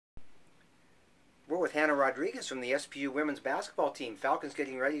with Hannah Rodrigues from the SPU women's basketball team. Falcons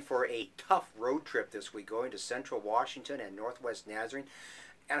getting ready for a tough road trip this week, going to Central Washington and Northwest Nazarene.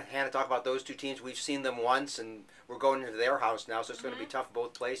 And Hannah, talk about those two teams. We've seen them once, and we're going into their house now, so it's going to be tough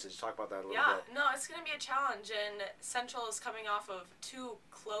both places. Talk about that a little bit. Yeah, no, it's going to be a challenge, and Central is coming off of two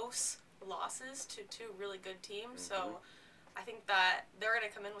close losses to two really good teams, so I think that they're going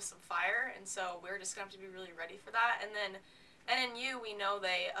to come in with some fire, and so we're just going to have to be really ready for that. And then NNU, we know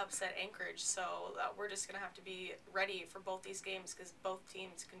they upset Anchorage, so we're just going to have to be ready for both these games because both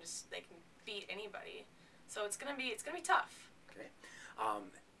teams can beat anybody. So it's going to be tough. Okay.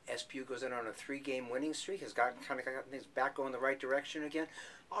 SPU goes in on a 3-game winning streak, has got things back going the right direction again.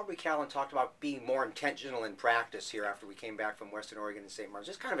 Aubrey Callan talked about being more intentional in practice here after we came back from Western Oregon and St. Martin's.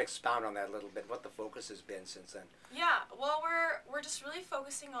 Just kind of expound on that a little bit, what the focus has been since then. Yeah, well, we're just really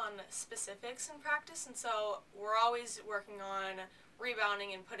focusing on specifics in practice, and so we're always working on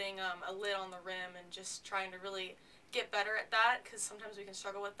rebounding and putting a lid on the rim and just trying to really get better at that because sometimes we can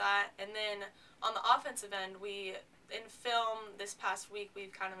struggle with that. And then on the offensive end, in film this past week,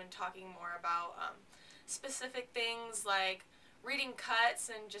 we've kind of been talking more about specific things like reading cuts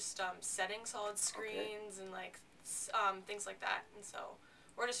and just setting solid screens and like things like that. And so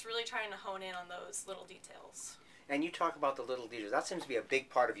we're just really trying to hone in on those little details. And you talk about the little details. That seems to be a big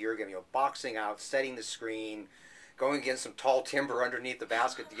part of your game. You know, boxing out, setting the screen, going against some tall timber underneath the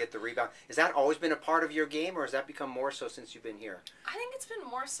basket to get the rebound. Has that always been a part of your game, or has that become more so since you've been here? I think it's been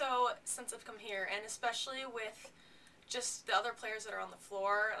more so since I've come here, and especially with just the other players that are on the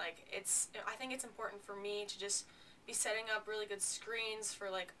floor. Like I think it's important for me to just be setting up really good screens for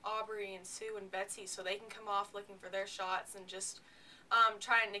like Aubrey and Sue and Betsy so they can come off looking for their shots and just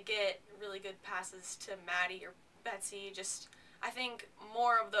trying to get really good passes to Maddie or Betsy. Just I think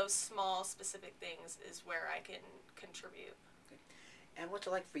more of those small specific things is where I can contribute. Okay. And what's it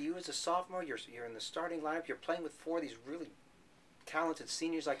like for you as a sophomore? You're in the starting lineup. You're playing with 4 of these really talented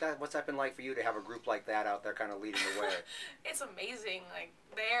seniors like that. What's that been like for you to have a group like that out there kind of leading the way? It's amazing. Like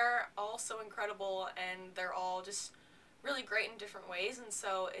they're all so incredible and they're all just really great in different ways, and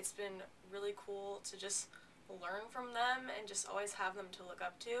so it's been really cool to just learn from them and just always have them to look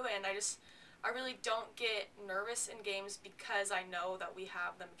up to. And I really don't get nervous in games because I know that we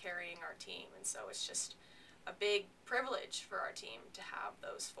have them carrying our team, and so it's just a big privilege for our team to have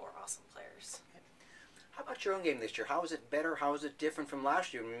those 4 awesome players. How about your own game this year? How is it better? How is it different from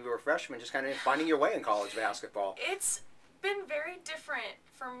last year when you were a freshman, just kind of finding your way in college basketball? It's been very different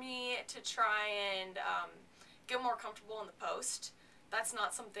for me to try and get more comfortable in the post. That's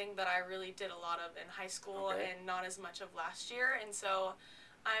not something that I really did a lot of in high school and not as much of last year, and so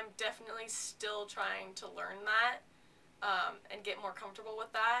I'm definitely still trying to learn that and get more comfortable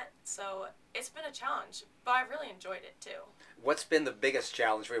with that. So it's been a challenge, but I've really enjoyed it too. What's been the biggest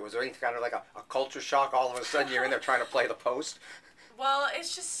challenge for you? Was there any kind of like a culture shock all of a sudden you're in there trying to play the post? Well,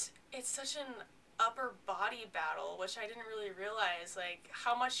 it's such an upper body battle, which I didn't really realize, like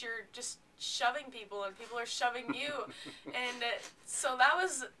how much you're just shoving people and people are shoving you. And so that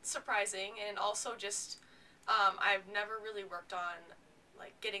was surprising, and also just I've never really worked on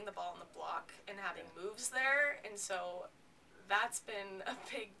like getting the ball in the block and having moves there, and so that's been a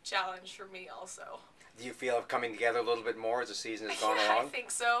big challenge for me also. Do you feel it coming together a little bit more as the season has gone along? I think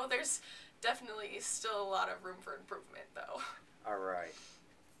so. There's definitely still a lot of room for improvement though. All right.